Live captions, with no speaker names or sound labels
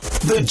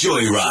The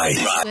Joyride.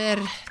 Oor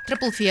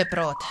triple V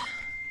praat.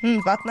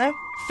 Wat nou?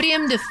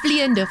 Vreemde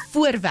vleiende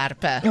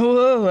voorwerpe.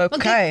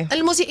 Okay.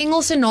 Hulle moes die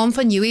Engelse naam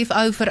van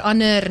UFO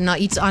verander na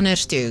iets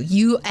anders toe.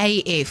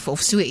 UAF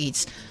of so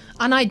iets.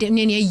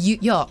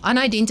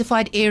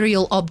 Unidentified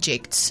aerial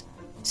objects.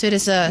 So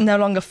dis 'n No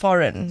longer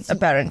foreign,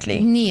 apparently.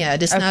 Nee,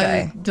 dis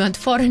Okay. nou want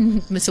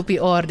foreign is op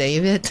die aarde,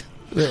 jy weet.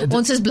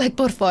 Ons is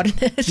blykbaar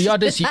foreigners. Ja,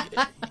 dis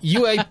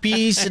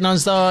UAPs en dan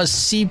is daar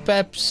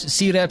CPAPs is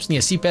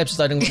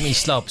daai ding wat jy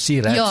slaap,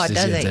 CRAPs. Ja,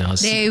 dis dit.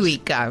 There we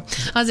go.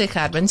 As ek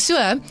Gerben. So,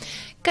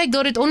 kyk,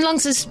 daar het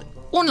onlangs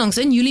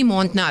in Julie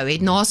maand nou,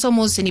 het NASA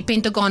mos en die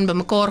Pentagon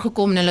bymekaar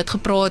gekom en hulle het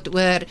gepraat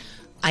oor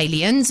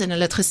aliens en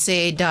hulle het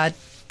gesê dat,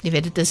 jy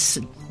weet,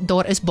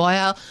 daar is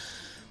baie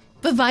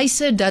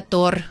bewyse dat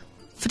daar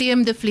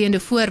vreemde vleiende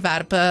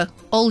voorwerpe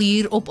al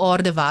hier op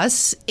aarde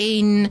was,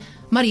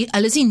 maar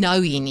hulle is nie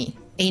nou hier nie.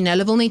 En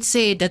hulle wil net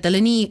sê dat hulle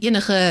nie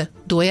enige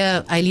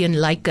dooie alien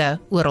lyke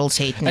orals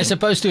het nie. I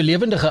suppose to 'n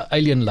lewendige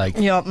alien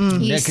like. Ja,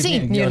 Jy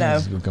sien,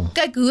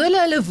 kyk hoe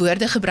hulle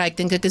woorde gebruik,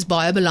 dink ek is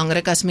baie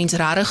belangrik as mens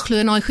regtig glo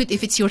in daai goed,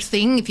 if it's your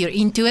thing, if you're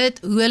into it,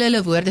 hoe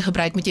hulle woorde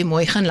gebruik, moet jy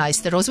mooi gaan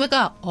luister. Daar's ook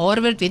 'n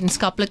Harvard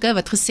wetenskaplike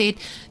wat gesê het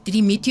dat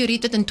die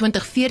meteoriet wat in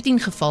 2014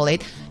 geval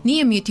het,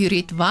 nie 'n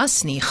meteoriet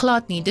was nie,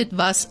 glad nie, dit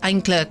was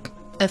eintlik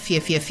 'n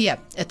VVV,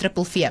 'n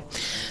triple V.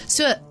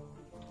 So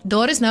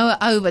daar is nou 'n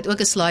ou wat ook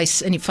 'n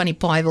slice van die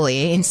pie wil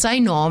hê en sy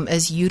naam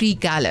is Yuri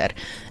Geller.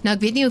 Nou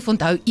ek weet nie of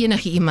onthou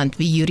enige iemand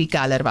wie Yuri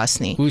Geller was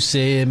nie. Hoe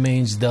sê 'n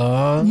mens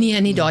daar?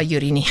 Nee, nie daai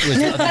Yuri nie.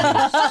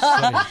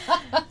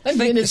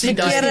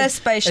 verkeerde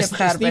spaceship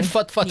Gerben. Dis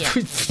nie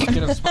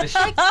verkeerde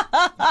spaceship.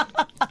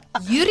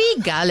 Yuri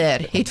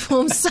Geller het vir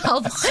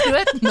homself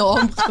groot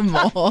naam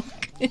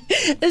gemaak.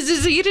 Dit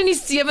is hier in die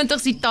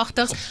 70s, die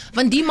 80s,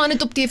 want die man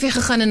het op TV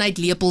gegaan en hy het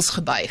lepels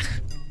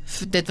gebuig.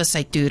 Dit was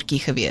sy toertjie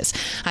gewees.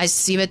 Hy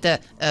is 'n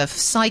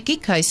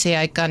psychic, hy sê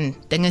hy kan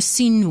dinge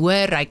sien,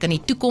 hoor, hy kan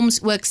die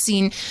toekoms ook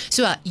sien.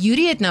 So,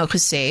 Yuri het nou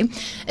gesê,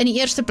 in die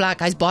eerste plek,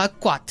 hy's baie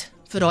kwad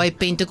vir daai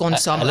Pentagon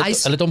saam. Hulle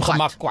het hom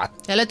gemaak kwad.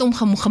 Hulle het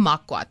hom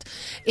gemaak kwad.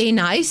 En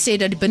hy sê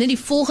dat binne die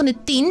volgende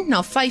 10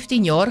 na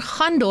 15 jaar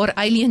gaan daar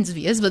aliens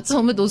wees wat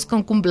saam met ons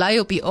kan kom bly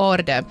op die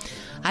aarde.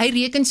 Hy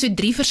reken so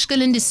 3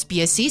 verskillende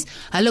spesies.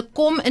 Hulle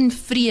kom in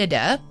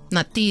vrede,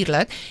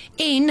 natuurlik,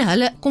 en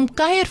hulle kom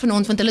kuier van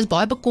ons want hulle is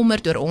baie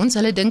bekommerd oor ons.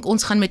 Hulle dink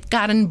ons gaan met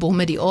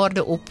kernbomme die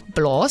aarde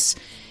opblaas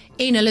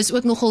en hulle is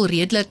ook nogal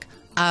redelik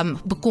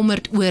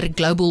bekommerd oor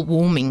global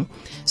warming.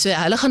 So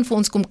hulle gaan vir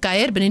ons kom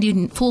kuier binne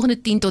die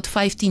volgende 10 tot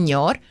 15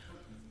 jaar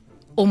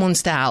om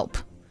ons te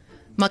help.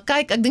 Maar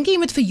kyk, ek dink jy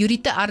moet vir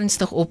Yuri te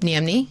ernstig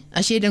opneem nie.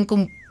 As jy dink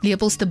om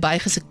lepels te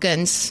buig is 'n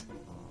kuns,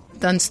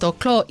 dan staan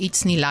klaar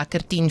iets nie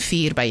lekker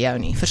 10-4 by jou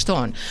nie,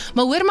 verstaan?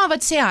 Maar hoor maar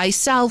wat sê hy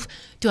self,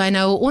 toe hy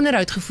nou 'n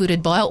onderhoud gevoer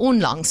het, baie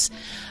onlangs,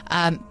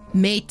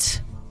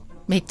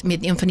 met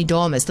een van die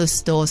dames,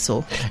 dis daar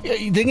so. Ja,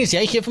 die ding is,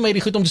 jy gee vir my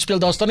die goed om te speel,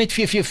 daar staan net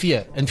VVV,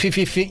 en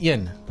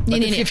VVV1.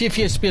 Nee.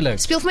 VVV speel ek.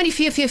 Speel vir my die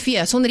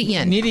VVV, sonder die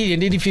 1.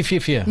 Nee, die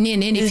VVV. Nee,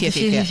 die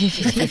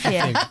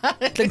VVV.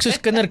 Klink soos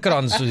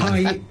kinderkrans.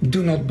 I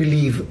do not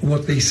believe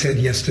what they said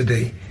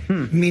yesterday.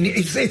 I mean,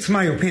 it's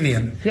my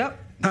opinion. Ja.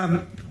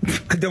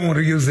 I don't want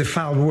to use the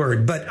foul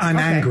word, but I'm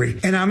angry.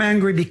 And I'm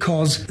angry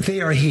because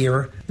they are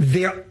here.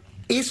 There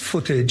is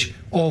footage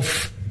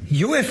of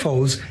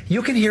UFOs.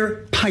 You can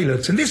hear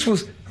pilots, and this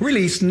was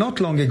released not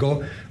long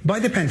ago by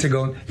the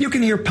Pentagon. You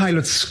can hear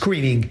pilots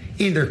screaming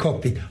in their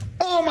cockpit.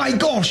 Oh my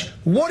gosh,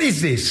 what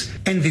is this?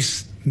 And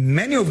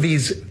many of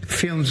these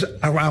films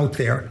are out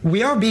there.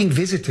 We are being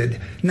visited.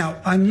 Now,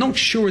 I'm not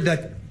sure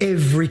that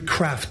every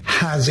craft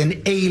has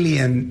an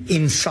alien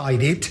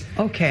inside it.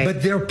 Okay.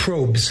 But they're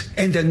probes,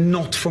 and they're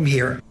not from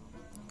here.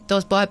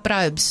 Daar's baie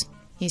probes,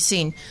 jy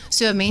sien.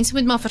 So, mense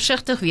moet maar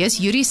versigtig wees.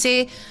 Yuri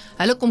sê,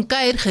 hulle kom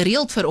kuier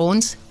gereeld vir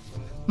ons,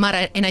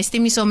 en hy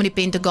stem nie saam met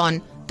die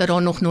Pentagon, dat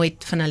daar nog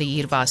nooit van hulle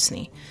hier was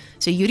nie.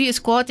 So Yuri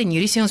is kwaad en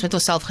Yuri sê ons moet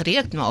onsself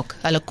gereed maak.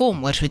 Hulle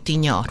kom oor so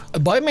 10 jaar.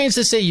 Baie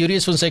mense sê Yuri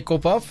is van sy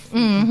kop af.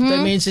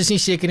 Baie mense is nie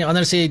seker nie.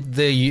 Ander sê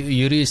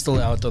Yuri is still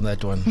out on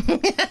that one.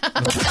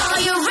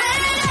 Are you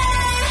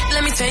ready?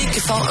 Let me take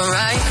you for a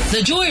ride.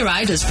 The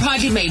Joyride is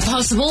proudly made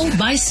possible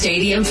by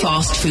Stadium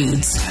Fast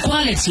Foods.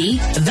 Quality,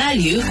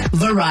 value,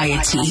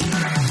 variety.